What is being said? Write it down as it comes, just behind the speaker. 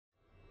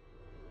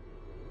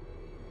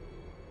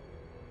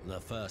The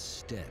first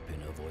step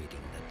in avoiding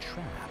the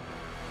trap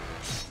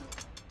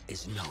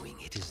is knowing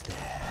it is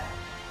there.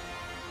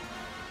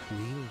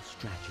 Real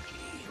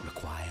strategy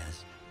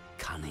requires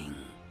cunning.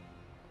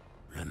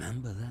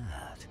 Remember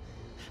that,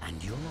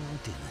 and your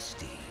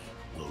dynasty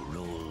will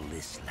rule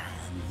this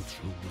land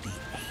through the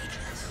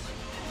ages.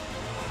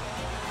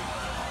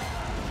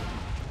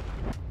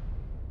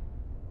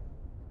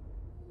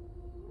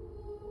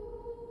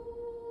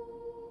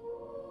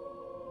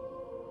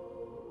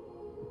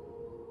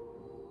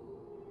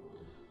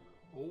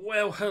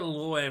 Well,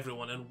 hello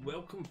everyone, and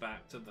welcome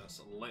back to this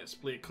Let's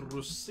Play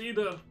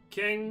Crusader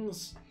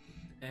Kings.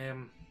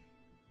 I'm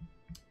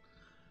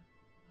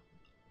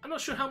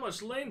not sure how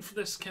much length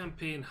this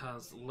campaign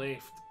has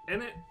left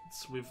in it.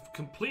 We've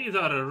completed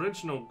our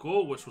original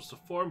goal, which was to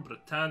form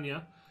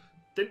Britannia.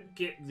 Didn't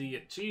get the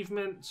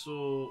achievement,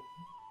 so...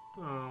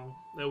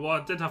 well,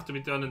 it did have to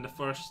be done in the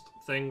first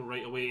thing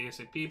right away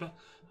ASAP, but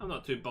I'm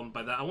not too bummed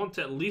by that. I want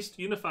to at least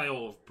unify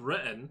all of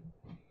Britain.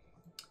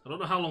 I don't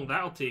know how long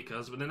that'll take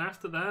us, but then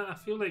after that, I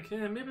feel like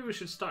maybe we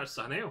should start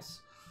something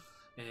else.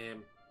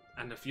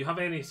 And if you have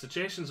any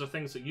suggestions or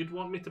things that you'd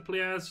want me to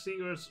play as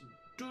seers,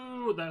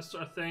 do that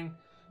sort of thing,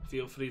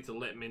 feel free to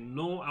let me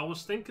know. I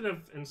was thinking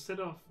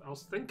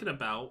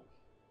about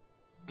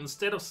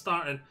instead of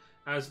starting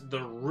as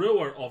the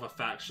ruler of a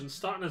faction,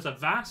 starting as a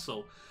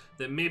vassal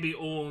that maybe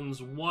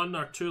owns one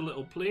or two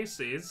little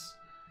places,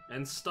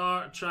 and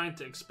start trying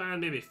to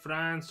expand maybe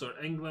France or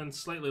England,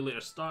 slightly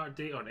later start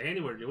date, or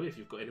anywhere really, if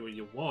you've got anywhere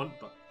you want,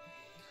 but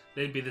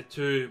they'd be the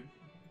two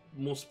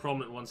most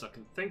prominent ones I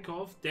can think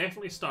of.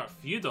 Definitely start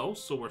feudal,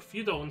 so we're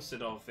feudal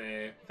instead of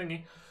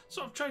thingy.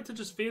 Sort of trying to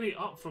just vary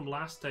up from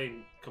last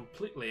time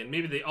completely, and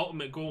maybe the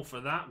ultimate goal for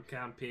that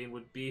campaign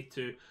would be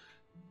to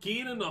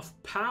gain enough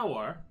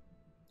power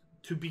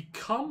to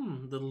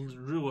become the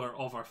ruler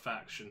of our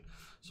faction.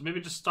 So maybe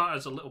just start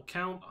as a little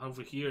count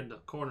over here in the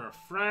corner of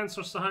France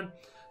or something.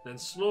 Then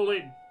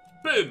slowly,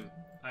 boom,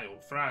 I own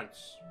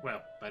France.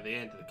 Well, by the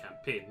end of the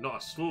campaign, not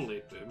a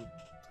slowly boom,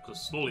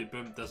 because slowly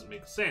boom doesn't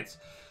make sense.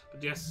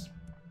 But yes,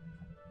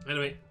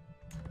 anyway,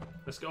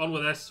 let's get on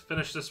with this,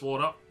 finish this war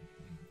up.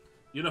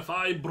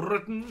 Unify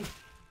Britain.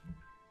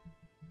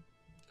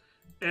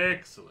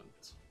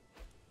 Excellent.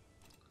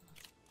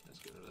 Let's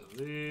get rid of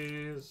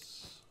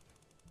these.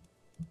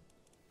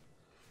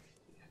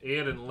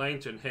 Heir in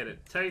line to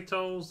inherit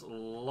titles,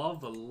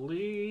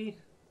 lovely.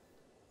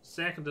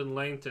 Second in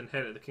line to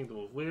inherit the Kingdom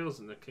of Wales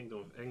and the Kingdom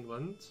of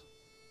England.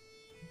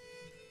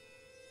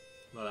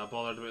 Not that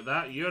bothered about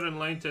that. You're in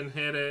line to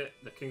inherit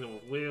the Kingdom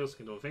of Wales,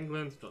 Kingdom of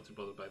England. Not too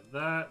bothered by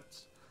that.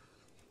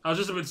 I was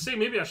just about to say,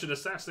 maybe I should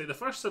assassinate the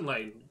first in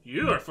line.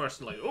 You are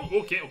first in line. Oh,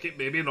 okay,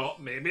 maybe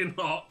not, maybe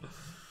not.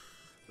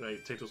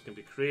 Right, titles can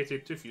be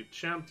created. Too few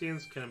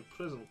champions can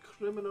imprison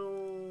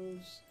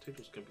criminals.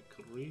 Titles can be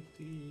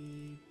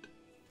created.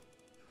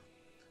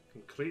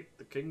 Can create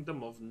the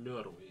Kingdom of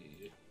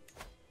Norway.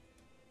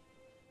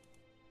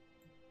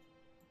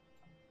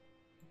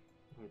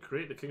 Can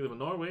create the Kingdom of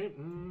Norway.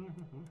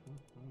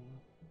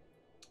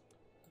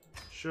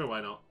 Sure,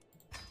 why not?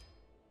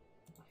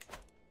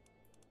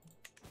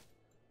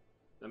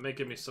 That may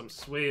give me some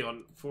sway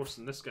on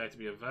forcing this guy to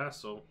be a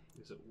vassal.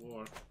 He's at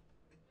war.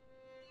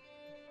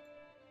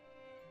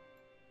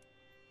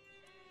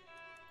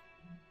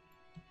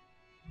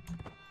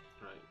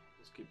 Right,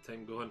 let's keep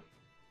time going.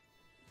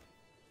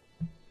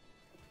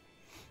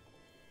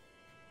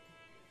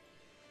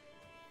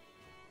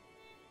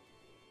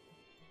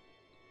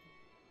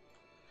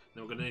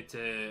 Then we're going to need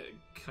to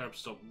curb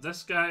stop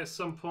this guy at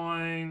some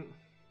point.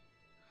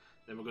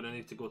 Then we're going to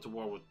need to go to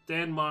war with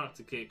Denmark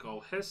to take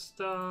all his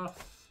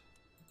stuff.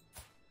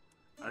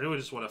 I really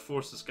just want to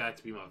force this guy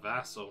to be my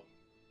vassal.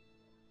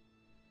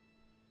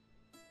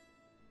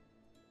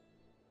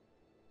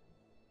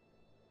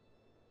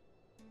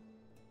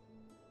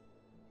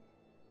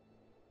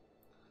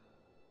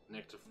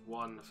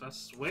 -1. If I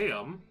sway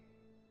him...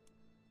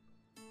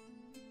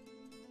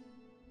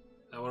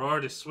 Now we're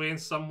already swaying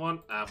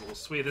someone. But we'll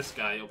sway this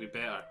guy, it'll be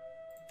better.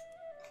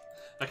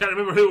 I can't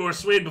remember who we were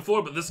swaying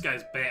before, but this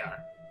guy's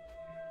better.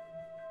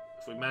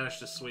 If we manage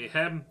to sway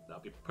him,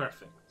 that'll be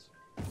perfect.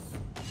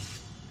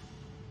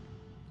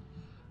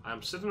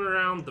 I'm sitting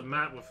around the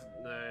map with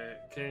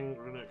King,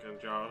 Runic, and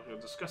Jarl. We're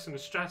discussing the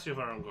strategy of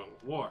our ongoing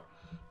war.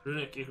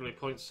 Runic eagerly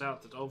points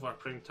out that all of our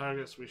praying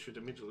targets we should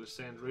immediately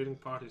send raiding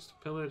parties to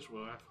pillage.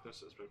 We'll have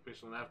this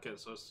expectation and advocate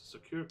so as to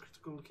secure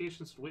critical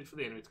locations and wait for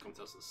the enemy to come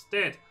to us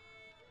instead.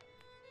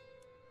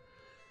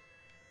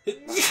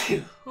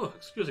 Oh,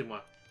 excusez-moi.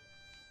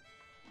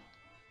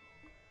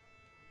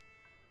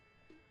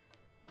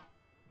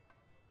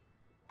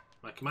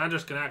 My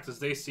commanders can act as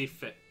they see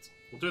fit.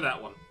 We'll do that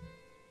one.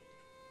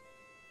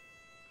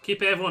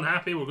 Keep everyone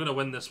happy. We're going to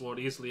win this war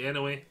easily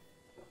anyway.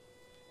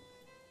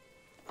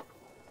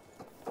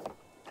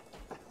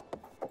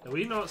 Are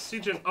we not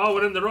sieging? Oh,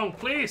 we're in the wrong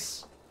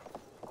place.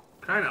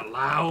 Crying out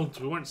loud.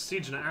 We weren't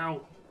sieging it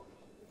out.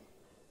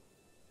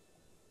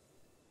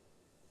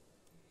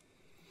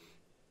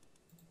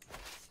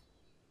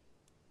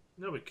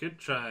 No, we could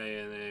try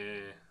and...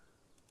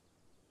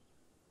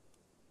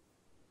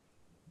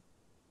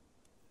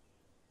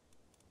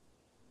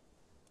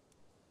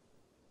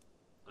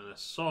 An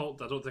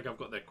assault. I don't think I've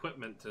got the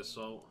equipment to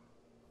assault.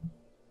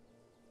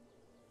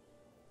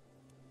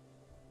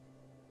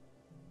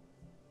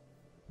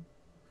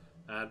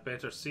 Add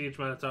better siege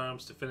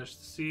man-at-arms to finish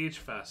the siege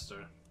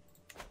faster.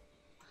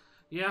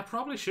 Yeah, I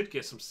probably should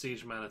get some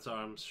siege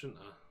man-at-arms, shouldn't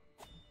I?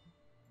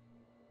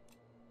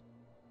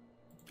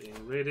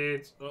 Being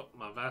raided. Oh,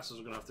 my vassals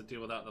are going to have to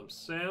deal with that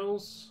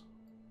themselves.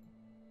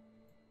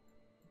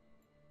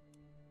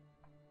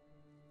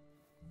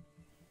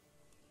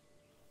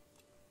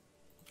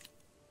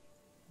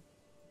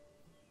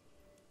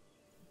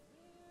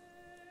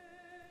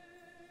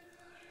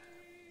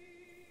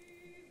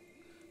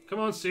 Come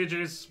on,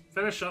 sieges.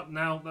 Finish up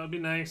now. That would be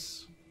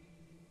nice.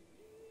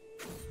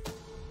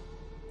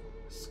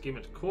 Scheme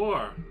at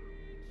core.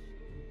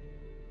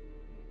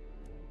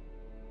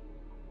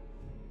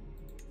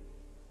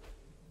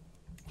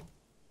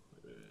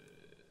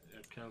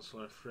 Air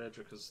Councillor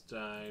Frederick has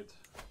died.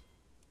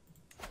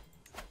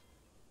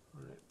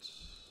 Right.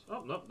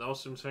 Oh, nope. That all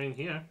seems fine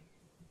here.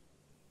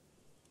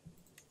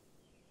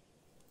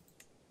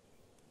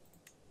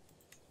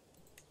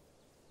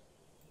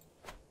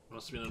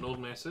 Must have been an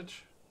old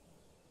message.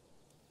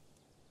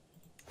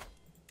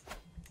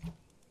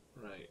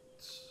 Right.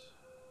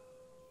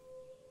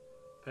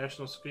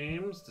 Personal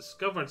schemes,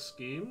 discovered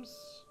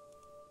schemes.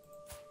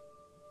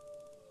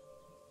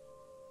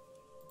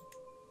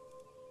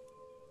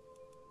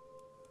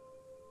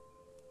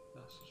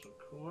 Vassal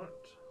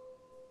court.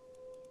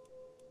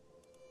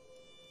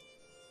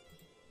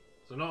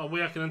 Is there not a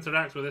way I can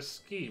interact with this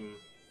scheme?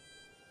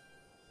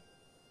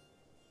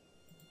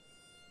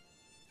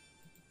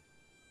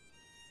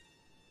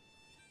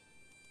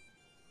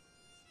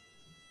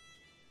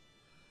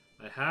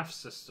 My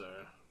half-sister.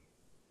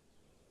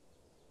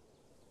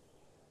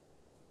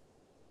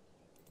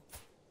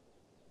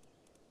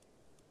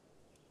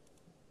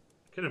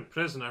 Could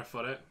imprison her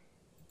for it.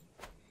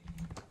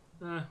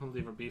 I'll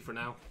leave her be for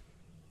now.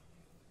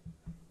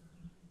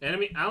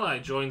 Enemy ally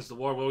joins the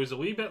war. Well, he's a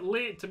wee bit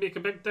late to make a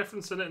big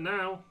difference in it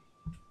now.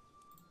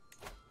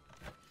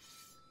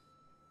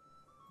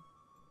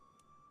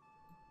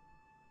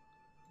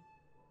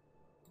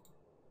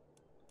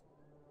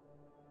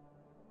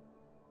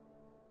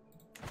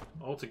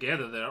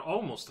 Altogether, they're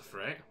almost a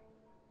threat.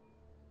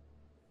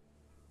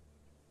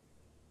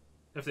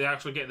 If they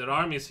actually get their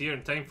armies here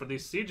in time for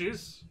these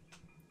sieges,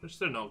 which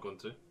they're not going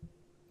to.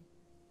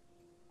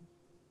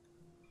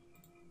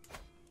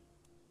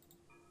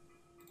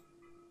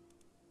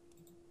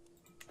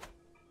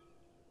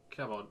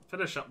 Come on,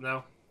 finish up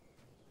now.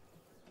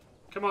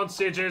 Come on,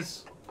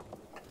 sieges.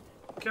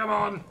 Come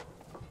on.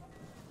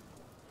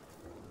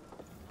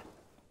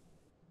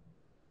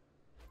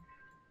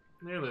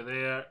 Nearly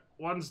there.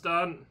 One's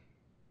done.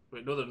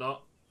 Wait, no they're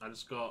not. I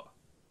just got...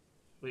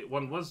 Wait,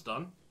 one was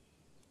done.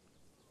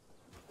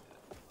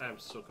 I'm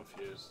so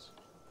confused.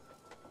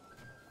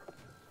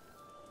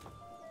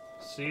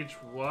 Siege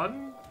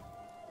 1?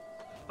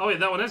 Oh wait,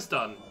 that one is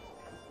done.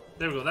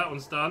 There we go, that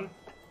one's done.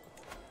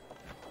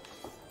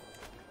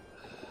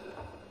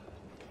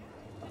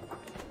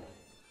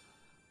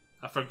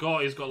 I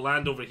forgot he's got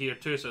land over here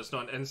too, so it's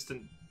not an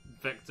instant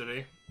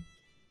victory.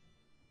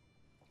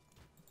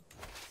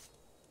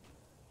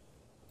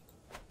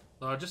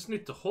 So I just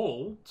need to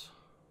hold.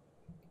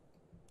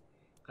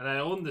 And I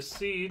own the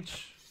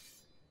siege.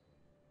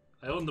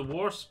 I own the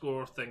war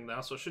score thing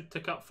now, so it should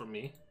tick up for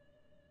me.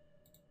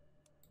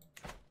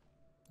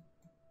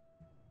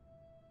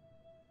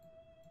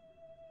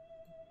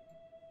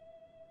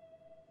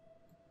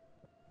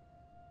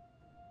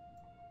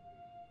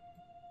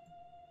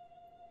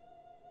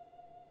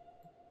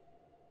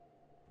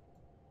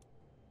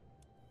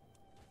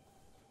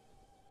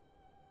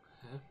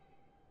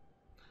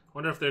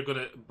 Wonder if they're going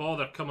to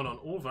bother coming on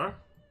over.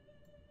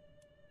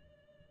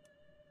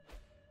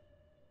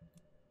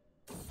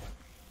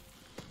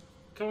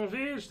 Come of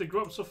age, they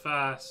grow up so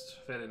fast.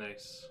 Very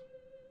nice.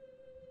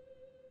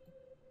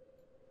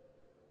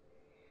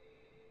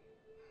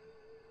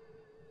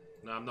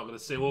 No, I'm not going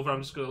to say over,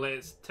 I'm just going to let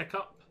it tick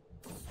up.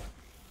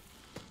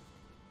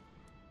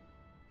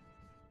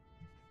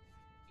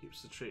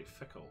 Keeps the trait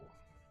fickle.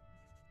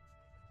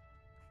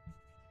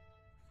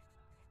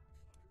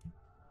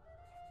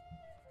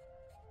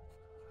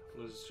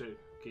 Loses trait,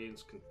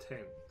 gains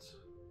content.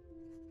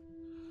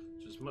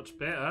 Which is much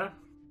better.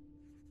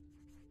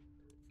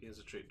 Gains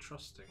the trait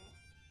trusting.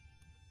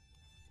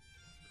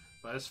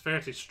 But it's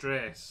 30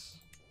 stress.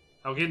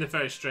 I'll gain the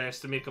 30 stress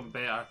to make him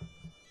better.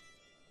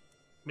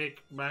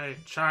 Make my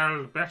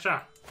child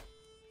better.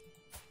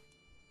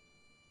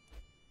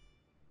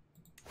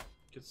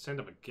 Could send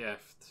him a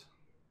gift.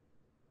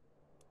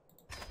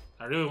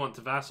 I really want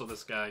to vassal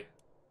this guy.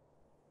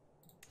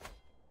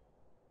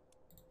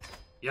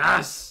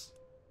 Yes!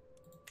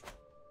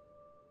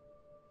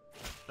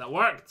 That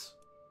worked!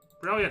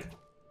 Brilliant!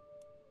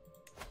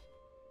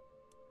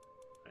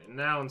 Right,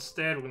 now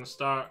instead we're going to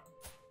start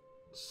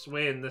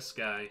swaying this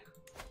guy.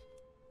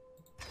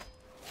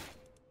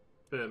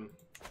 Boom.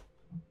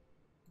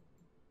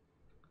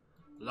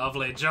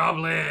 Lovely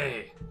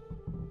jubbly!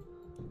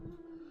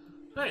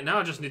 Right, now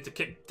I just need to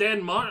kick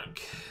Denmark,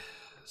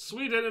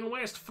 Sweden and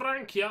West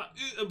Francia out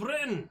of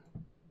Britain.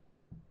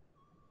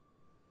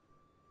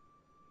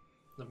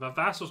 If my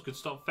vassals could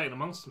stop fighting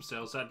amongst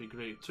themselves, that'd be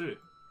great too.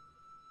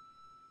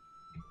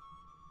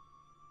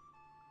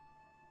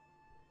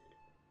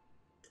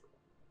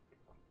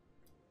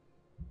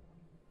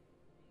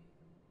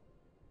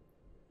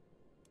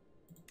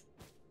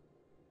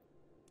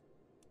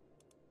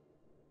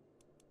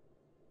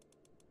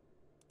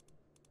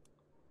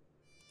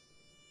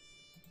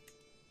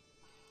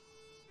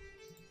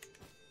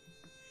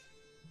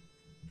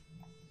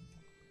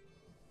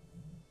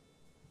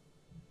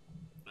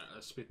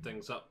 Let's speed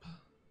things up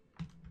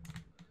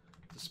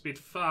to speed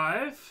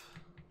 5.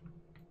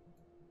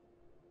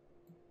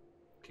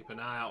 Keep an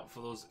eye out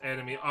for those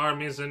enemy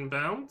armies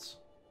inbound.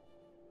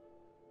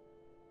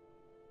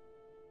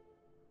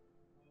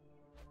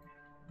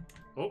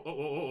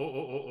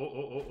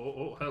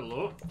 Oh,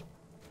 hello.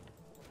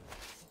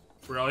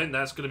 Brilliant,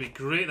 that's going to be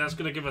great. That's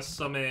going to give us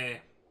some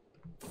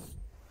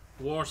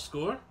war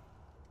score.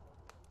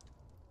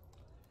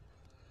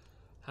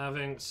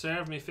 Having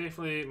served me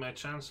faithfully, my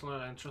Chancellor,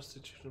 I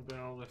entrusted Chieftain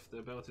Bell with the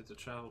ability to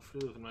travel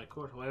freely within my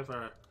court.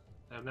 However,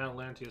 I have now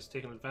learned he has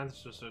taken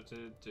advantage of her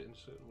to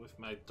with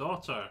my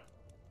daughter.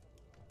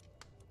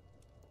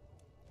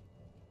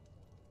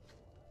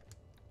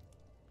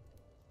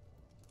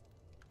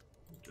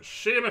 It's a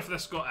shame if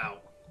this got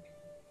out.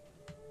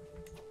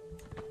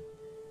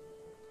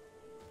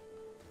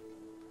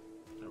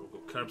 There we'll go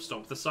curb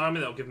stomp this army,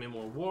 that'll give me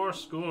more war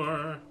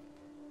score.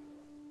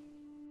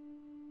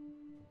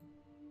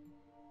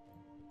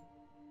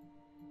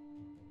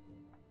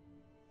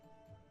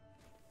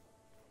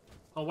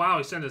 Oh wow,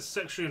 he sent his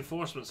 6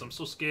 reinforcements. I'm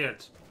so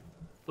scared.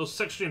 Those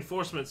 6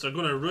 reinforcements are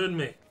gonna ruin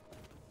me.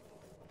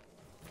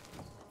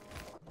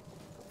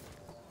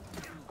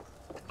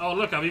 Oh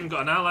look, I've even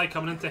got an ally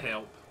coming in to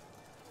help.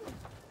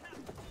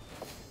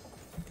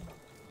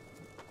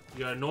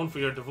 You are known for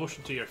your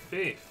devotion to your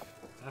faith.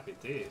 Happy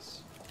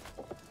days.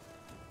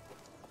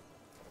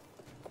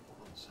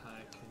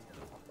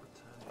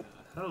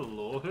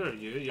 Hello, who are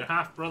you? Your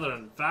half-brother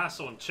and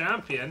vassal and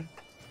champion?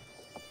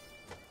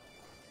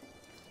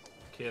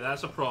 Okay,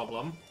 that's a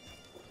problem.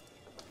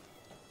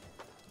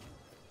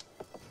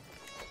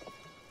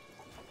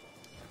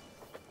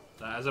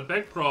 That is a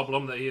big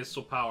problem that he is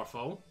so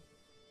powerful.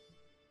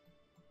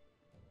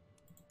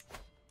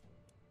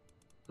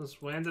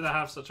 Since when did I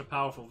have such a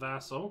powerful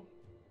vassal?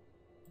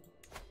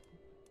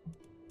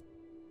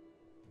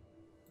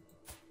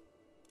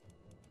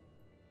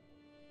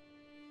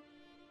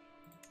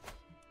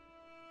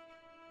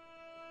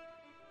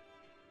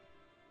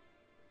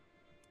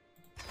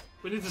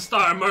 We need to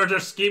start a murder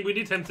scheme. We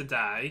need him to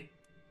die.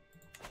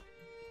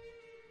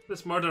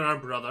 Let's murder our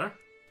brother.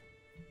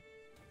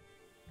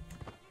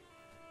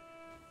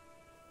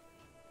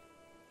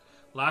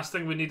 Last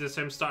thing we need is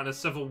him starting a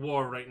civil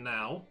war right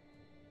now.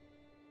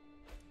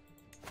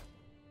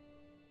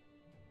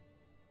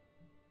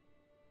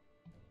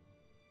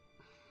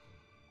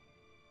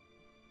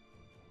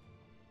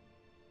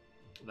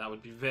 That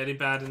would be very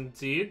bad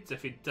indeed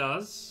if he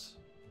does.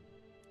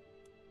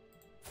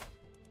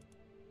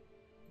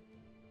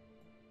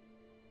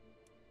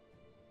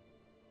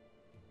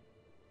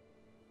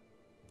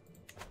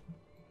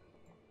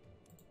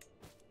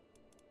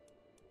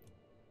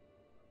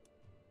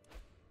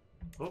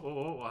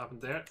 Oh, what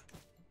happened there?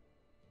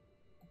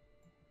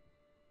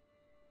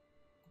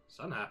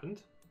 Something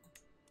happened.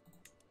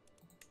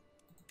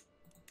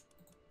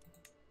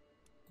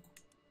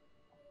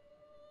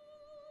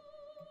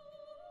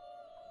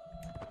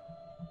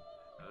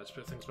 Let's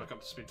put things back up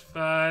to speed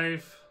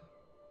 5.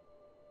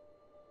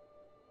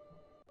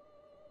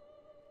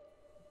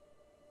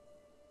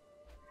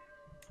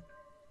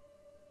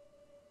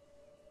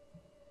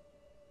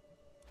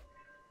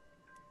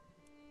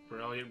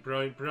 Brilliant,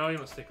 brilliant, brilliant.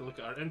 Let's take a look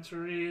at our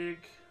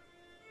intrigue.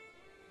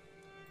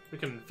 We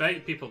can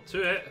invite people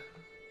to it.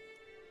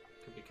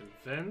 Can be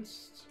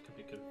convinced. Can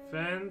be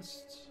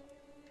convinced.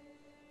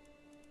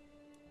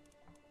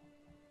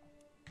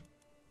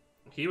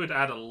 He would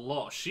add a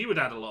lot. She would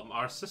add a lot.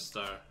 Our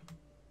sister.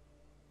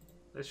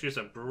 Let's use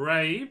a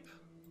bribe.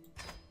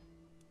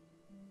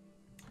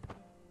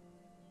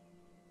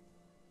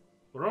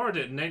 We're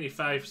already at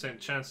 95%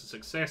 chance of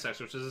success,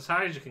 actually, which is as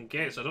high as you can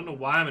get. So I don't know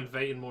why I'm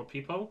inviting more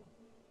people.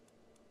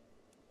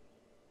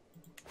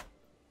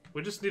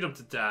 We just need him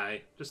to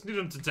die. Just need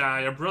him to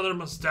die. Our brother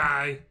must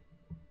die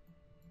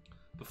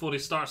before he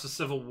starts a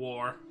civil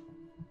war.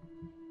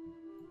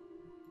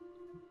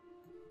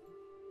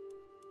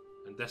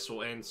 And this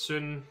will end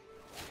soon.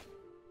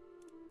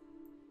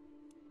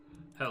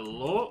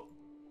 Hello?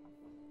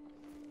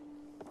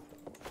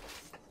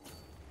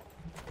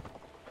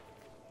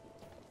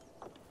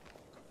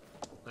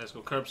 Let's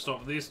go curb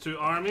stomp these 2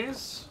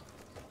 armies.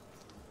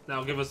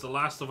 That'll give us the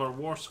last of our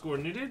war score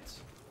needed.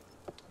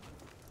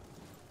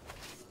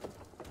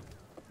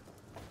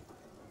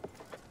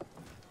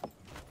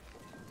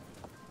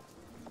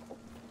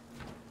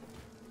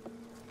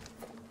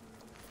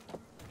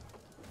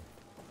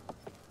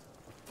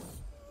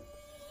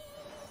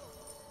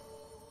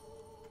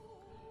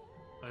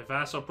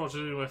 vassal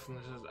approaches with, and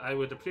says, I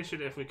would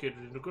appreciate it if we could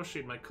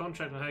renegotiate my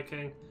contract with High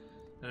King.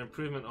 An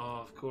improvement,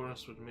 of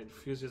course, would make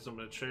enthusiasm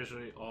in the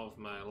treasury of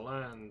my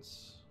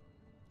lands.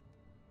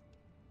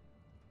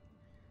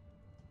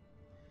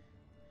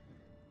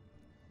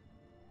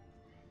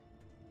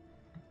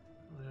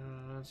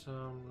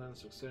 Ransom, land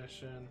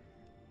succession.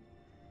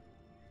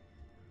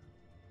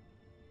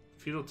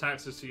 Feudal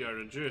taxes to you are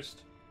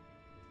reduced.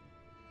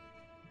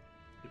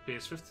 He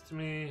pays 50 to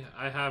me.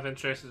 I have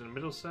interested in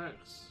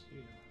Middlesex.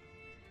 Yeah.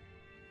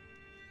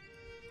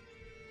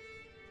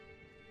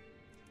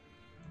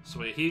 So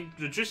wait, he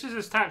reduces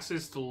his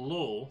taxes to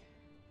low.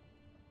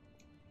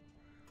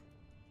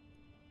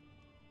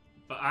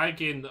 But I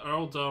gain the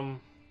earldom.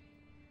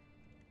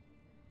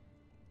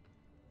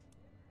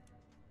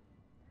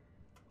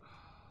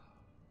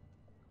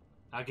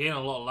 I gain a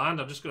lot of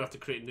land. I'm just going to have to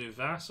create new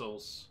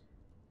vassals.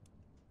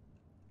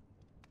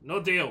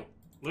 No deal.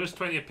 Lose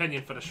 20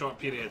 opinion for a short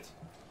period.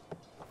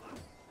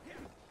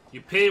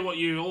 You pay what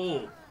you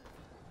owe.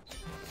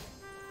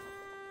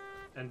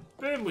 And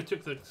boom, we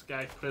took this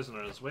guy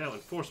prisoner as well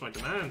and forced my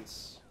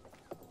demands.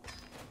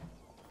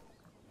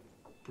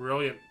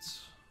 Brilliant.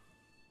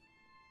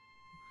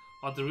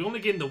 Oh, did we only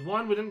gain the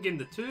one? We didn't gain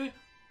the two?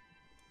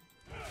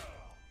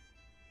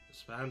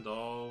 Expand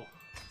all.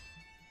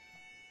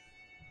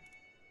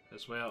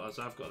 As well as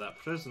I've got that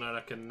prisoner,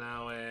 I can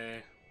now...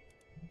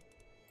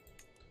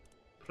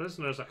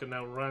 prisoners I can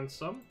now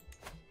ransom.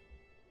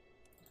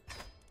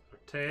 For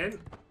 10.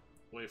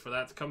 Wait for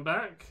that to come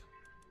back.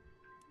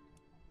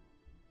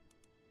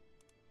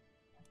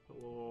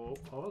 Oh,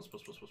 pause.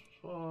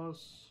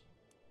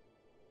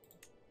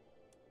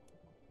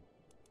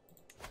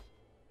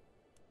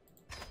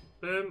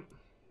 Boom.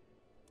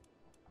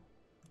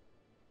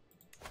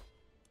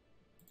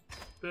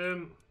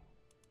 Boom.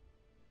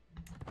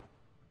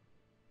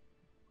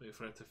 Wait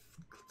for it to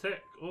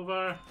tick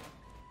over.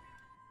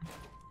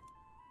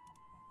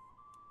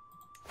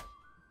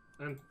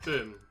 And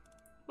boom.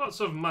 Lots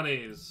of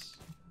monies.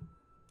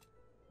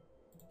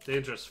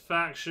 Dangerous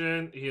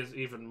faction. He is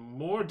even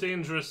more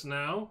dangerous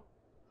now.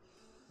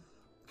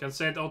 Can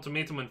send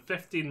ultimatum in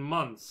 15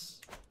 months.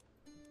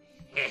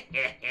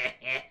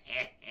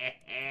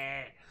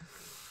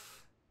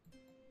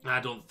 I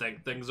don't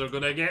think things are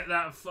gonna get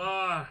that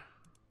far.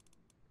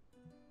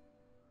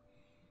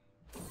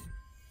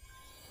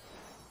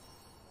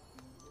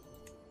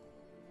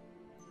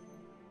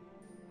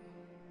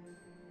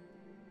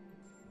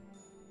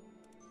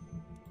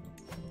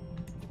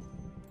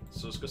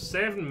 So it's got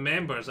 7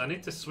 members. I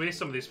need to sway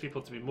some of these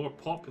people to be more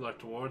popular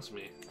towards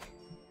me.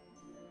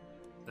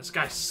 This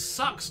guy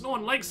sucks. No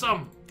one likes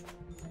him.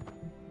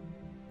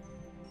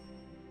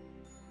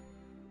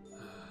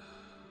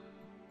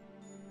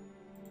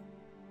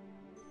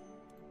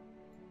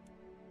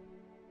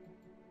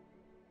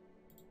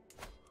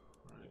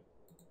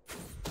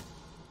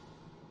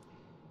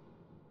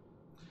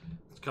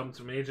 Come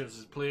to my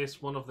agent's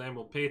place. One of them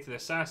will pay to the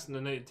assassin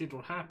the night the deed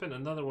will happen.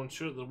 Another one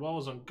sure that the wall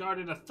is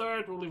unguarded. A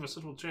third will leave a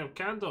suitable trail of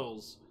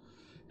candles.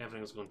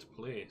 Everything's going to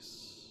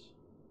place.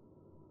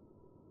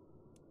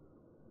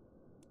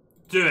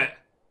 Do it!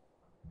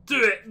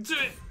 Do it! Do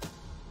it!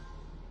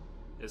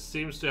 It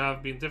seems to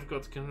have been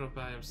difficult to kill him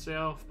by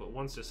himself, but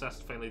once the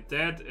assassin finally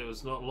dead, it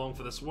was not long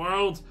for this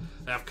world.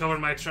 I have covered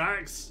my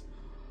tracks.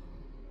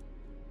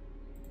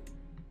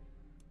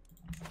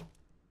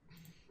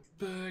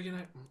 You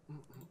know,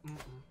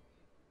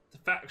 the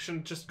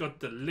faction just got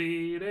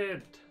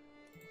deleted.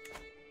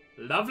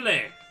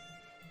 Lovely.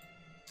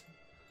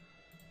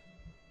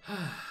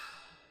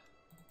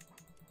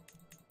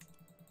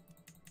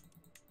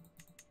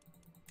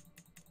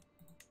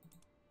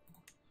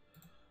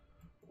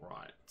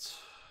 Right.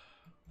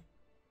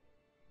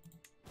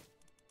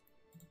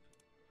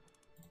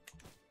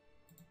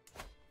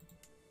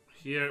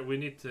 Here we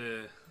need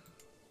to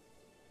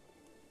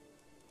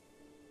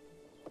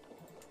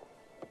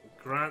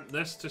grant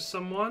this to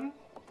someone.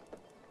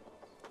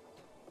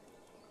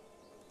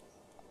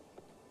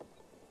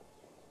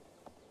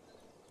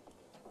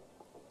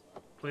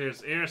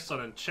 Player's heir, son,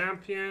 and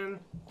champion.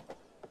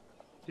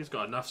 He's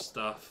got enough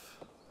stuff.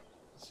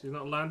 Is he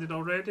not landed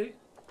already?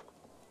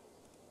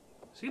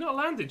 Is he not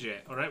landed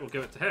yet? Alright, we'll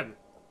give it to him.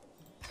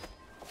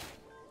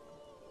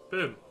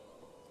 Boom.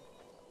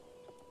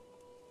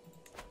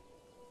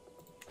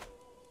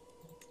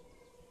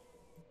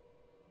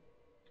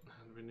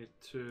 And we need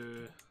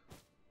to...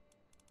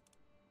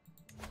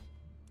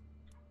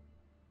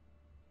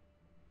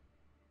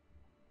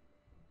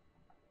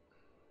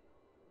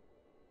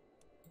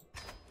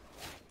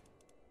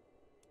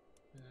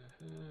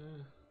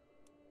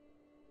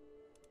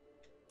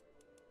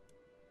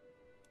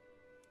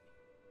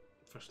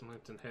 First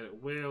Knight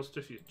inherit Wales, do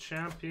a few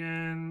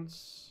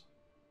champions.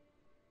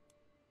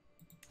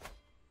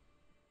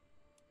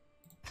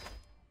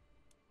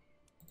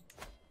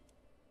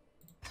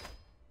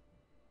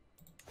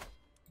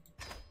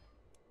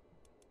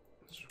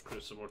 Let's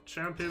recruit some more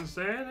champions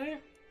then, eh?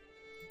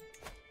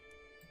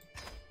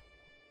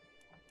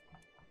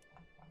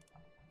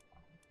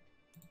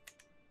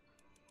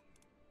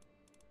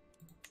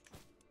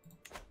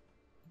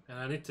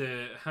 I need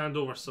to hand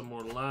over some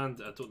more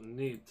land I don't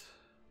need.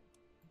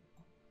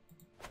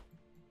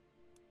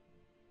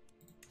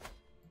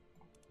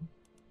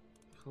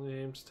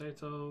 Claims,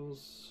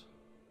 titles.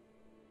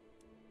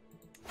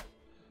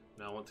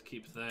 Now I want to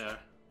keep there.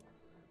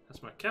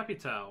 That's my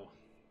capital.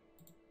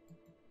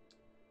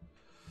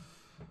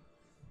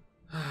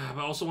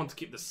 But I also want to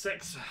keep the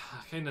 6.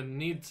 I kind of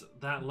need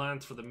that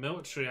land for the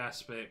military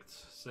aspect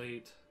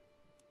side.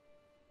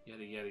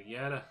 Yada yada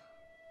yada.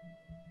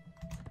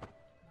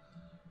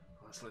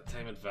 Let's let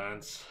time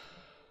advance.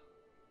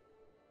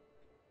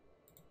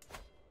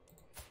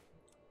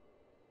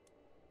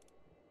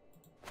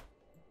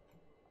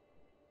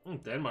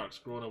 Denmark's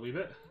growing a wee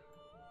bit.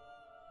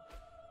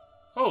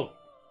 Oh,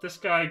 this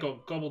guy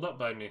got gobbled up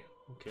by me.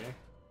 Okay.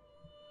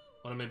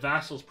 One of my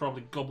vassals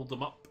probably gobbled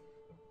them up.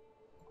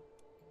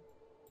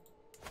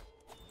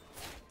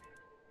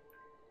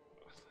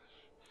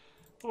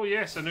 Oh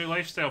yes, a new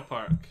lifestyle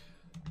park.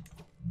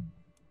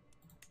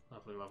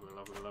 Lovely, lovely,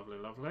 lovely, lovely,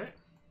 lovely.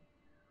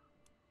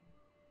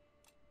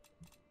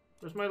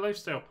 Where's my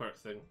lifestyle park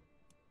thing?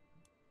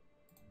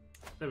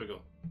 There we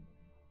go.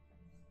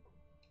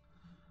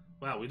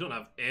 Wow, we don't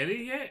have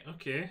any yet?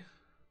 Okay.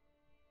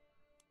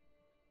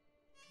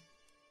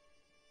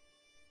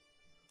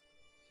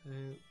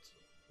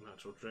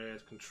 Natural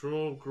dread,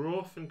 control,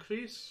 growth,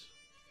 increase.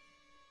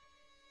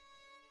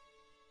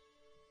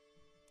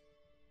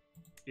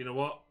 You know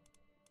what?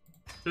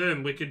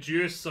 Boom, we could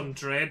use some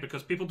dread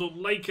because people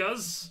don't like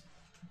us.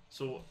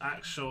 So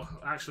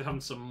actually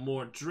having some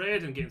more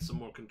dread and getting some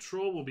more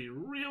control will be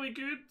really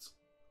good.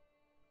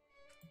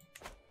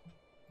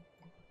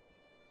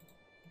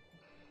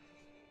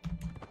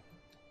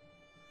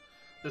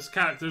 This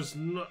character's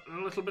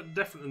a little bit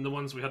different than the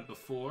ones we had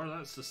before,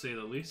 that's to say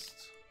the least.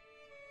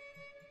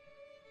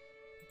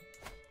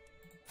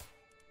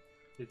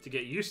 Need to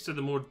get used to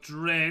the more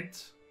dread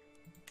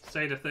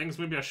side of things.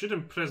 Maybe I should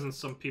imprison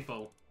some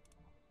people.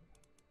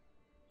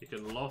 You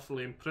can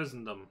lawfully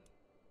imprison them.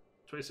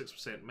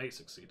 26% might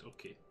succeed.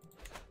 Okay.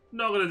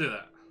 Not gonna do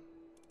that.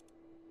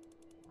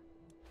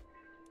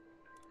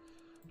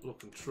 Low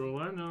control,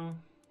 I know.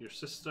 Your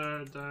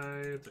sister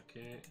died.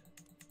 Okay.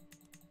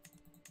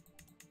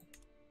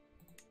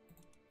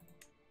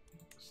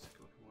 Let's take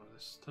a look at more of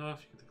this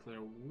stuff. You can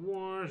declare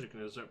wars. You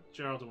can usurp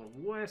Geraldine of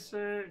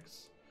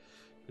Wessex.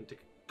 You can take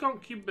a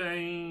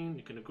concubine.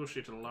 You can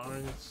negotiate an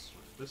alliance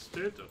with this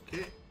dude.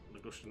 Okay.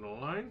 Negotiate an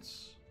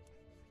alliance.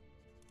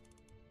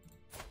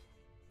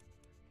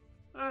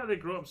 Ah, they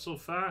grow up so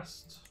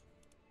fast.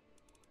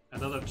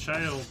 Another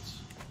child.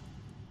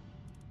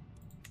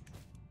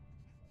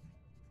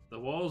 The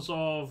walls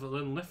of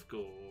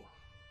Linlithgow.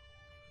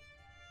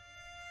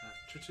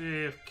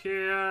 Treaty of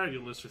Care.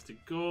 You lose 50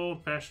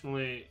 gold.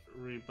 Personally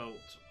rebuilt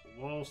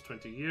walls,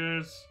 20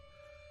 years.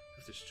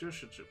 50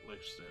 stewardship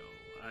lifestyle.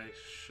 I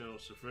shall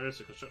supervise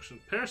the construction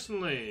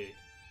personally.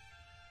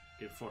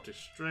 Give 40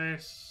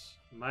 stress.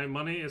 My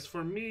money is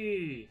for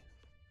me.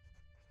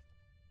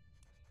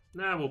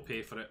 Nah, we'll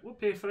pay for it. We'll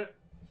pay for it.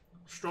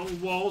 Strong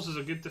walls is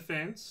a good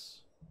defense.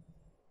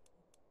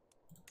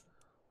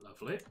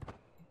 Lovely.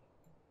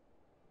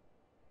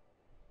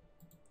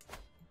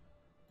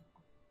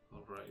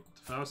 Alright.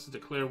 If I was to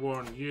declare war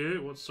on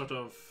you, what sort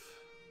of...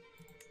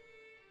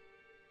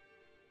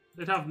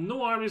 They'd have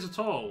no armies at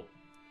all.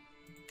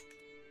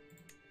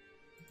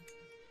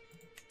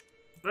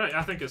 Right,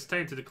 I think it's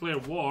time to declare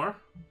war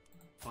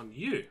on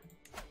you.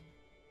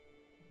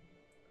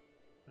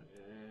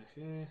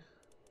 Okay.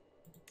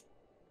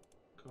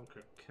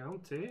 Conquer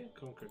County,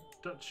 Conquer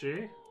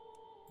Duchy.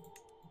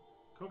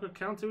 Conquer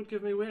County would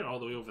give me where? All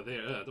the way over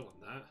there. I don't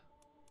want that.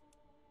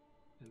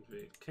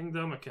 Invade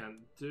Kingdom, I can't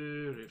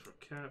do. Raid for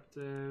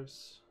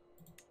captives.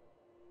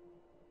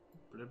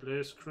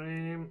 Blue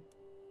Scream.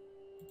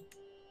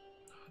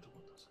 Oh, I don't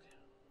want those again.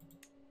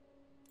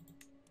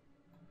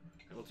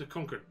 Right, we'll do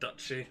Conquer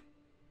Duchy.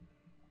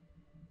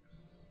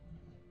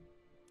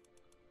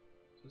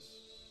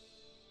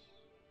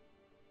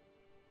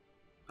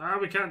 Ah,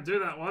 we can't do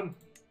that one.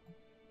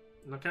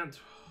 I can't.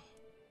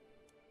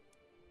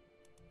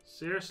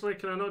 Seriously,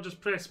 can I not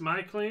just press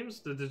my claims?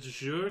 The de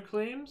jure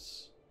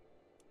claims?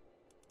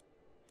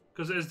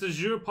 Because it is de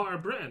jure part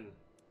of Britain.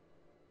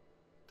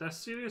 Did I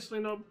seriously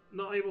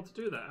not able to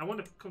do that? I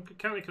want to conquer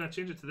county. Can I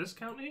change it to this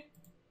county?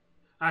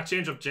 Ah,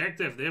 change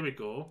objective. There we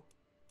go.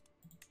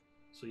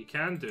 So you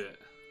can do it.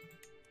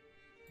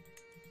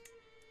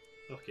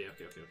 Okay.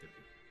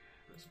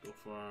 Let's go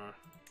for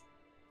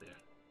there.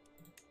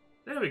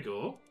 There we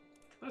go.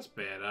 That's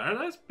better.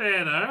 That's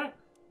better.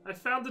 I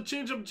found the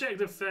change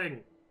objective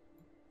thing.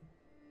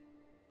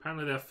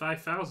 Apparently they have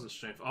 5,000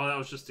 strength. Oh, that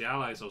was just the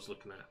allies I was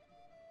looking at.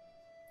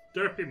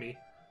 Derpy me.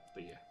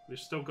 But yeah, we've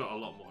still got a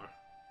lot more.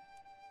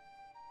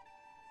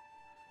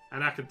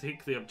 And I can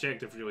take the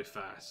objective really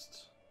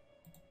fast.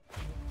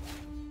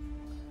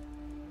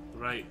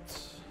 Right.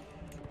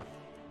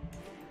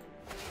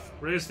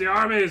 Raise the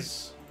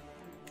armies!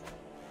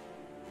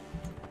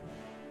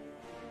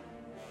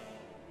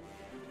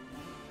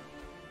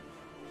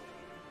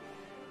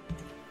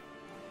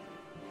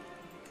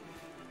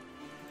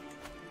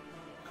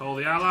 Call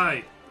the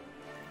ally.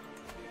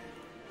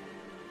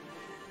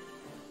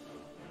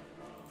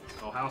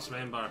 Call house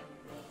member.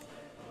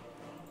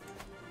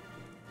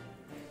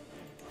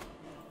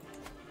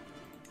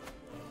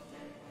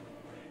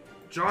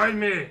 Join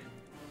me!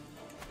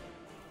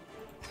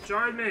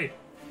 Join me!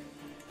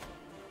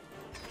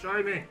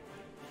 Join me!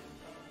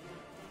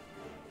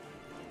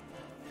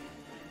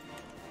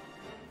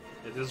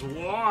 It is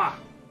war!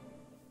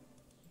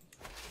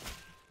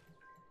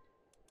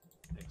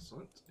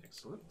 Excellent,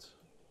 excellent.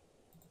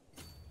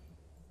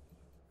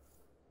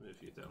 Move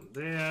you down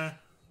there.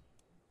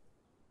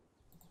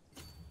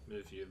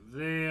 Move you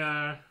there.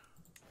 Are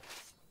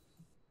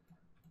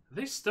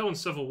they still in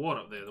civil war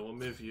up there? Then we'll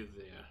move you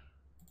there.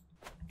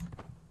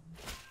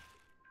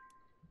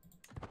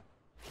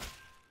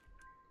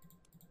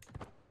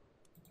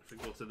 If we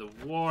go to the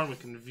war, we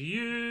can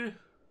view.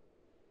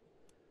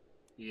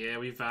 Yeah,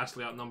 we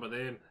vastly outnumber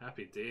them.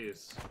 Happy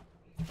days.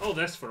 All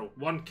this for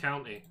one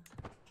county.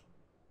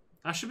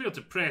 I should be able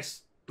to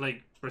press,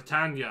 like,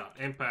 Britannia,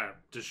 Empire,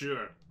 de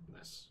jure.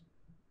 This.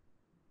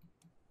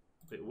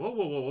 Wait, whoa,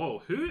 whoa, whoa,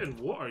 whoa. Who and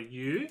what are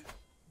you?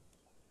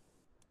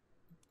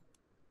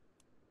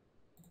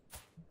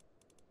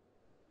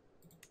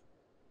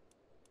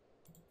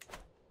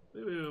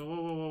 Wait, wait, whoa,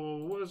 whoa, whoa,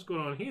 whoa. What is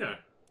going on here?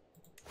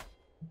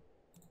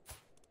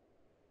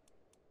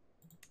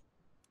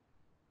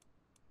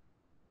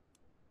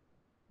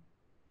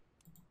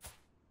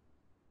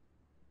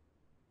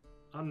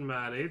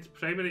 Unmarried.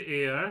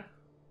 Primary heir.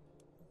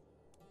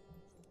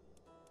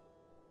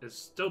 Is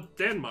still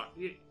Denmark.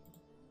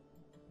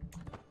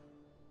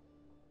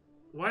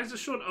 Why is it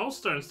showing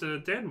Ulster instead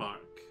of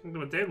Denmark?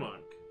 Kingdom of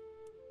Denmark.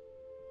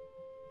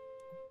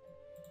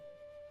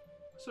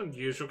 That's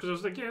unusual because I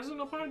was like, yeah, isn't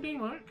it part of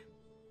Denmark?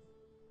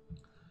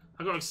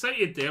 I got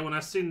excited there when I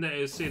seen that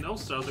it was saying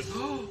Ulster. I was like,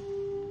 oh!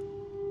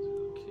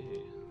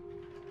 Okay.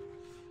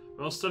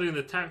 While studying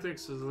the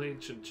tactics of the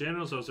ancient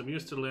generals, I was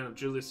amused to learn of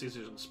Julius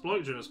Caesar's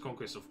exploit during his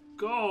conquest of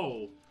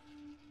Gaul.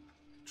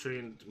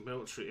 Trained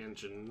military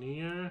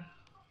engineer.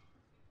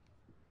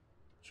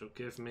 Which will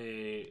give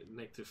me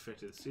negative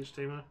 30 the siege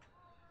timer.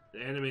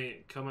 The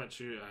enemy come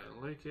at you,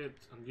 I like it.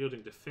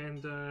 Unyielding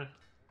defender.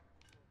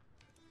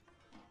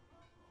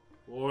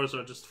 Wars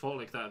are just fought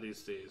like that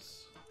these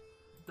days.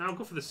 Now I'll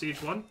go for the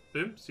siege one.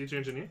 Boom, siege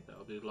engineer.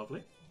 That'll be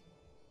lovely.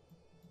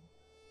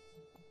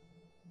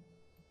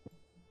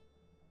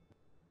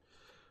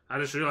 I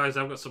just realised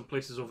I've got some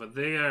places over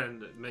there,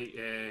 and it might.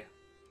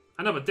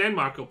 I know, but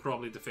Denmark will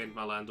probably defend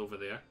my land over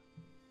there.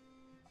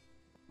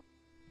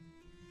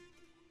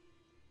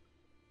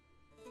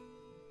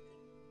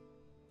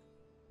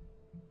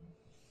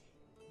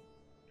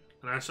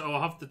 And actually,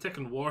 I'll have the tick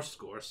and war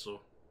score,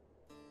 so.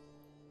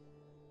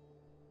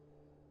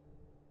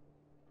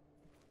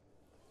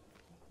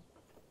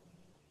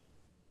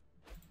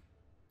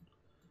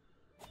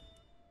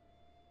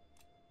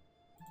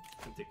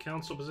 Into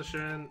council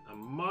position. A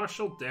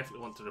marshal,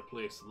 definitely want to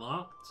replace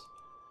that.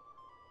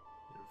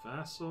 Your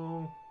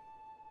vassal.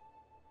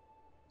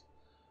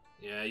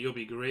 Yeah, you'll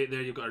be great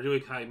there. You've got a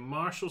really high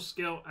martial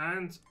skill,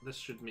 and this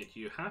should make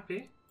you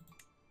happy.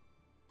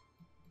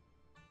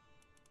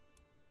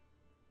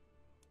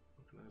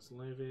 Organize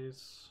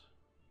levies.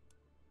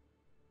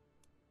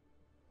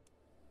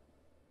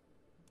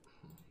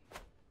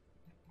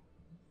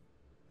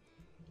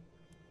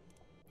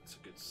 It's a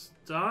good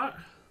start.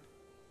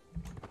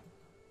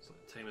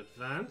 Time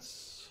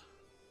advance.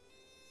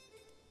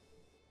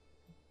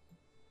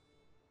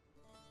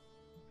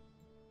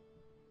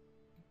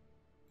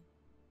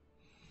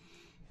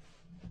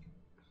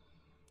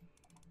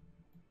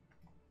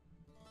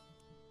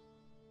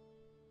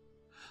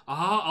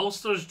 Ah,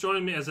 Ulster's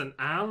joined me as an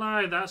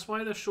ally. That's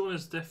why they're shown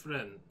as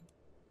different.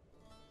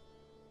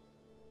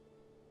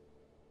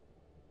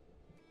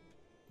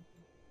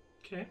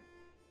 Okay.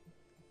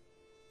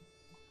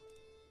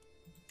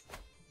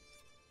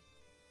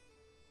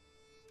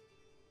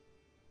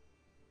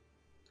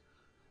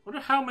 I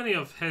wonder how many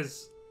of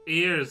his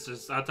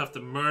heirs I'd have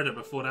to murder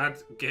before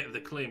I'd get the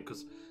claim,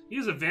 because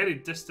he's a very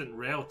distant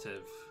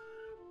relative.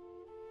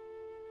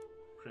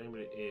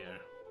 Primary heir.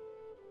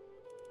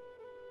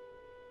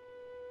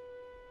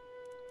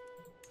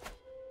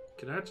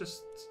 Can I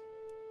just...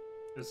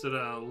 Is there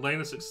a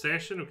line of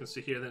succession? We can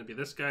see here, then it'd be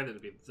this guy, then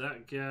it'd be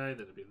that guy,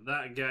 then it'd be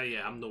that guy.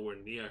 Yeah, I'm nowhere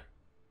near.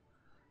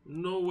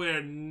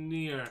 Nowhere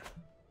near.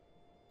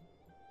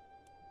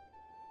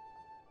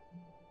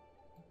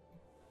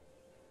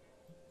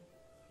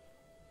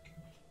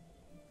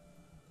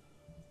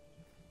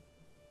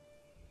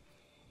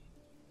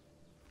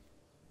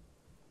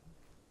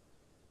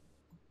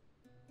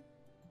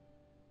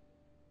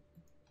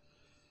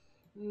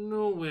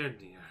 Nowhere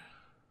near.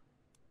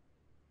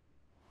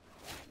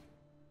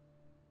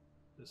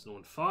 It's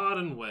known far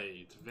and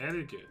wide.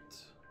 Very good.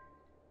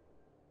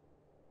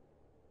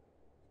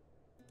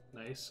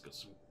 Nice. Got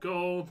some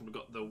gold. We've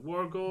got the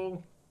war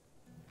goal.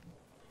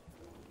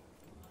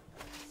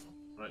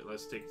 Right,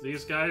 let's take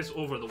these guys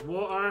over the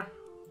water.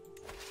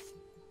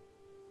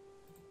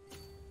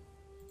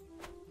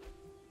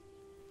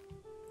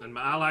 And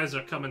my allies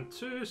are coming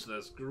too, so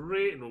that's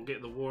great, and we'll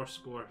get the war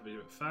score a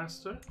bit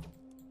faster.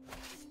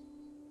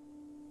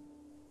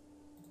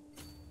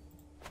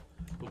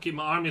 We'll keep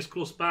my armies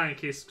close by in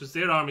case, because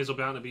their armies will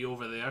bound to be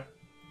over there.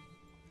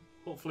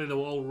 Hopefully they'll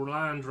all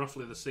land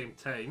roughly the same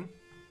time.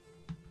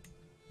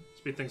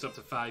 Speed things up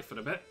to 5 for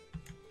a bit.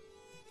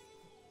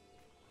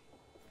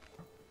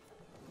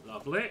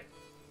 Lovely.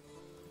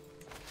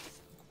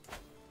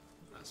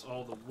 That's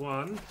all the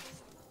one.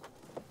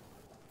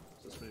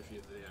 Let's move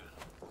you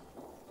there.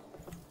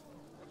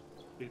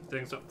 Speed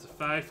things up to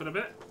 5 for a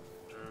bit.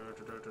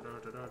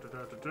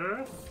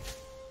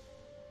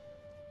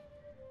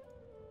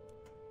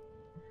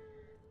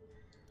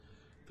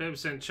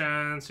 50%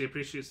 chance. He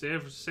appreciates the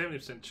effort.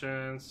 70%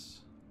 chance.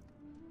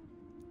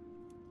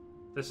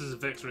 This is a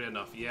victory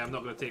enough. Yeah, I'm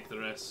not going to take the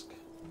risk.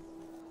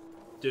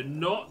 Do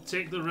not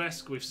take the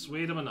risk. We've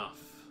swayed him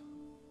enough.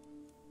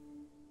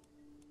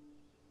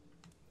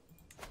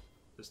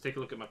 Let's take a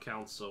look at my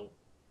council.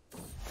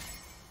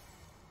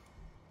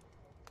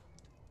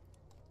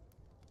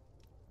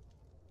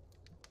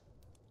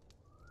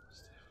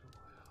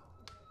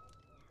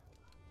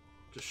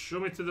 Just show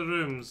me to the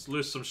rooms.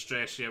 Lose some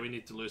stress. Yeah, we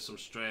need to lose some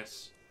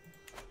stress.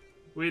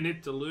 We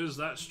need to lose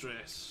that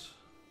stress.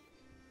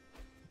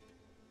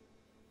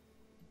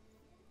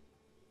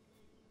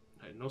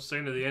 Right, no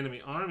sign of the enemy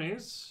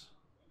armies.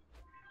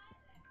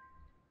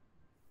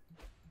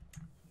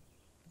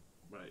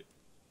 Right.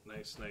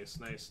 Nice, nice,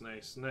 nice,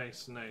 nice,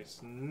 nice,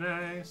 nice,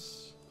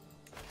 nice.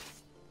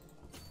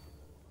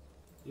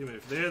 You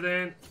move there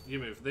then. You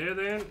move there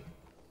then.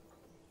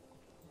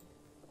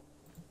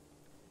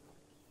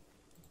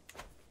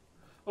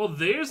 Oh,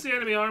 there's the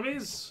enemy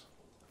armies.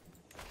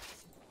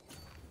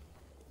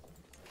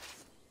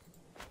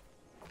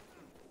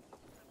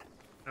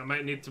 I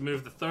might need to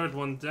move the third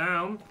one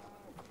down.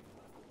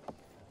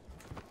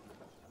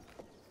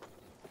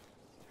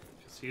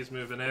 Because he's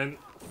moving in.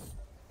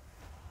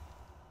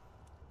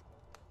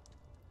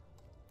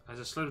 As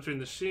I slid between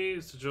the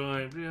sheets to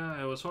join, yeah,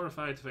 I was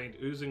horrified to find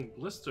oozing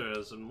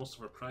blisters in most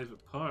of our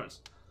private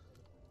parts.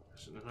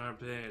 In our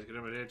bed, get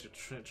over the edge of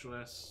trench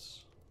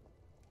lists.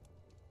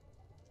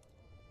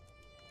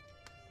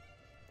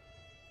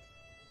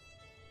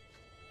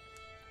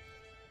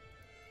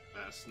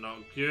 That's not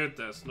good,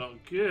 that's not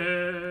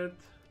good.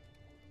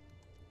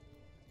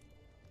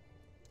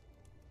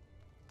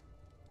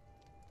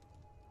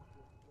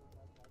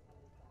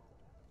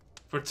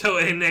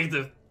 Fertility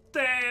negative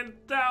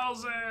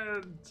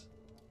 10,000!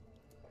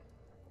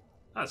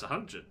 That's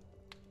 100.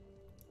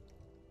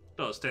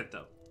 No, it's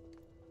 10,000.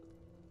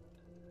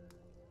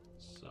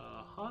 It's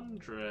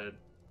 100.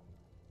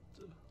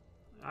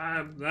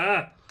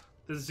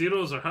 The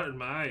zeros are hurting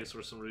my eyes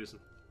for some reason.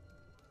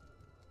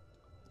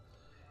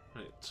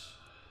 Right.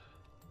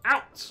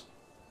 Out!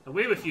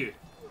 Away with you!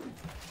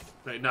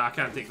 Right, no, I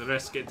can't take the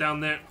risk. Get down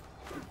there.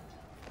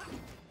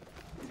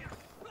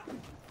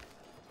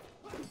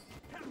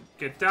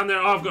 Get down there.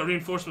 Oh, I've got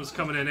reinforcements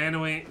coming in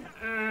anyway.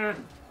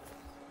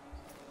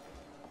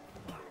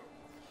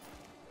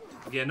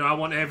 Yeah, no, I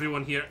want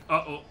everyone here.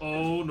 Uh-oh.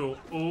 Oh, no.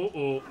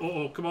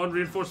 Oh. Come on,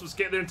 reinforcements.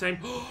 Get there in time.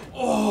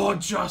 Oh,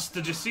 just.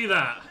 Did you see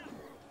that?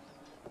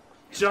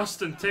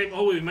 Just in time.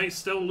 Oh, we might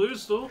still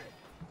lose, though.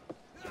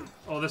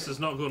 Oh, this is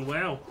not going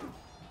well.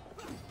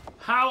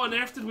 How on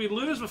earth did we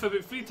lose with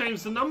about 3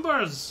 times the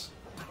numbers?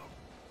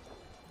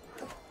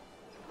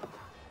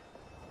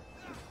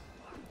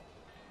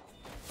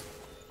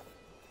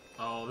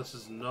 Oh, this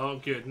is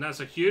not good. And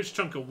that's a huge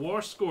chunk of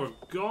war score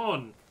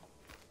gone.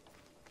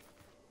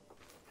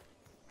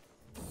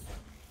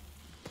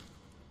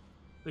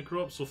 They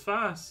grow up so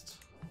fast.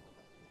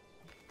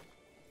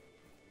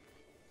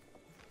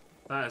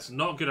 That is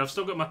not good. I've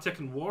still got my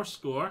ticking war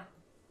score,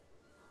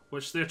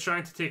 which they're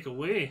trying to take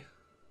away.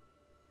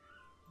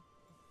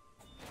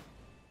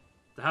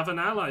 They have an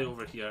ally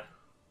over here.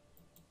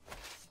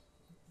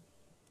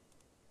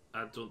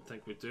 I don't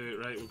think we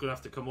do. Right, we're going to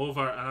have to come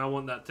over, and I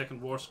want that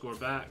ticking war score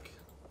back.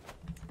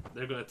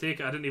 They're going to take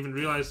it. I didn't even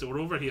realise they were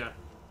over here.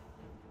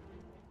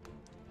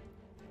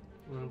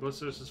 When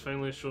Blisters has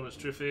finally shown its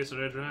true face, a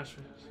red rash.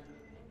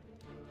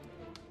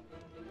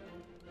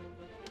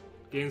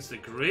 Against the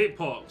Great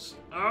Pox.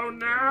 Oh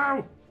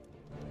no!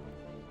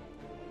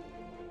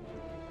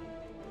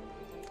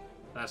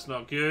 That's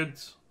not good.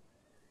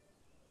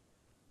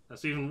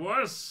 That's even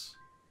worse.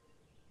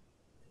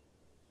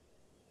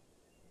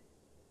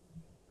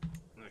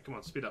 Right, come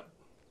on, speed up.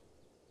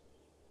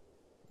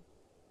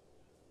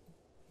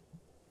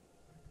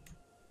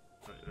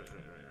 Right.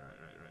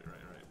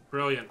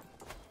 Brilliant.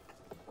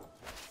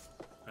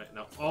 Right,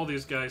 now all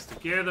these guys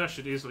together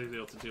should easily be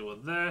able to deal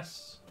with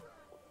this.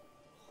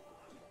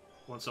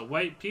 Wants a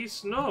white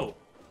piece? No.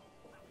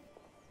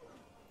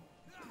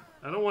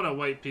 I don't want a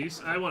white piece.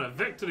 I want a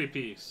victory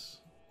piece.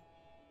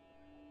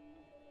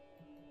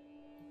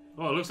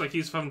 Oh, it looks like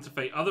he's having to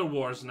fight other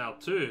wars now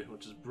too,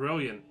 which is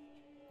brilliant.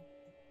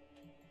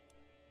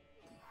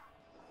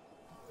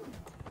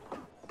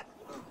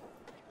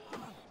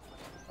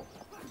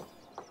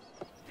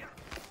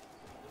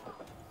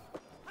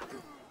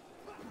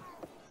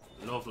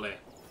 Lovely.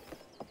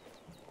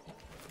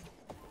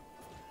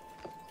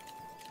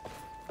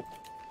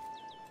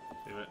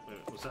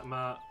 Was that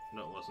Matt?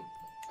 No, it wasn't.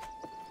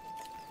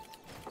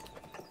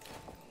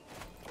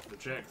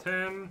 Reject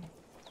him.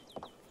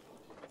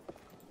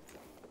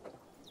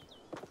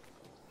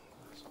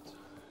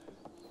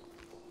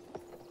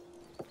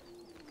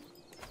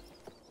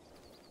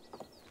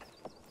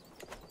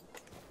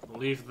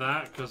 Leave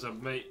that because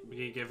it might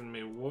be giving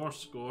me war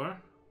score.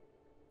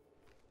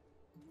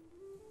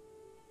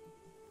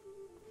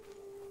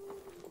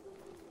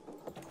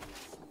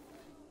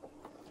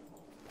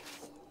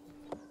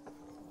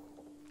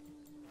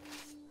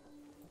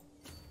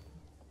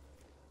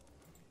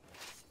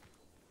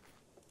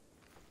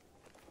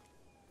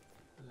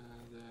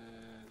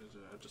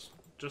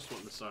 Just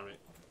want this army.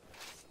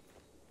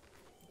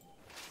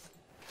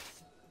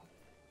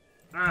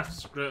 Ah,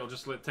 screw it, I'll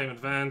just let time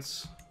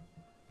advance.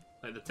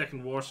 Let the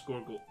ticking war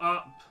score go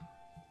up.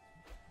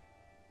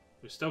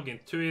 We still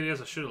gained 2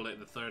 areas, I should have let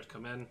the third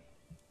come in.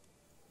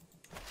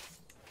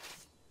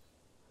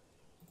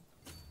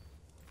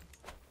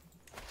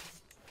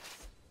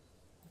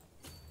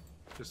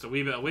 Just a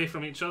wee bit away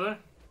from each other.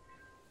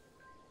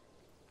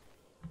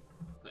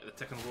 Let the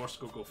ticking war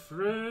score go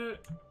through.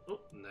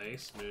 Oh,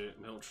 nice, new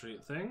military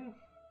thing.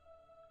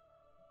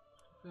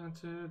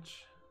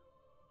 Advantage.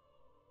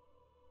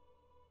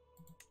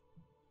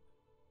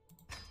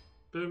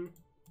 Boom.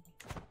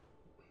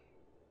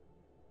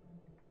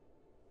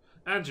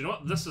 And you know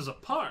what? This is a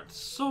part.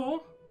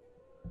 So,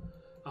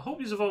 I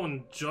hope you have all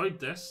enjoyed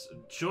this.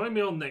 Join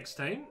me on next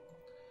time,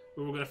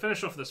 where we're going to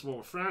finish off this war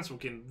with France. We'll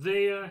get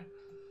there.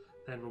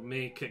 Then we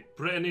may kick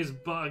Brittany's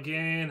butt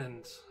again.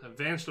 And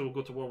eventually we'll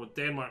go to war with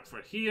Denmark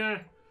for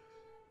here.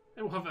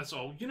 And we'll have this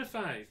all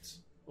unified.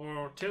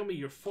 Or tell me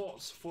your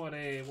thoughts for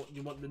what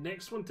you want the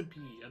next one to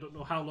be. I don't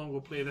know how long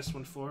we'll play this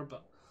one for,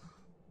 but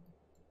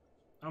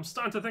I'm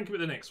starting to think about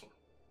the next one.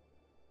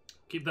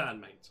 Keep that in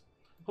mind.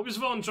 Hope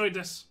you've all enjoyed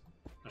this.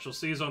 I shall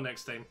see you all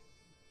next time.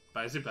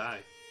 Bye-bye. Bye.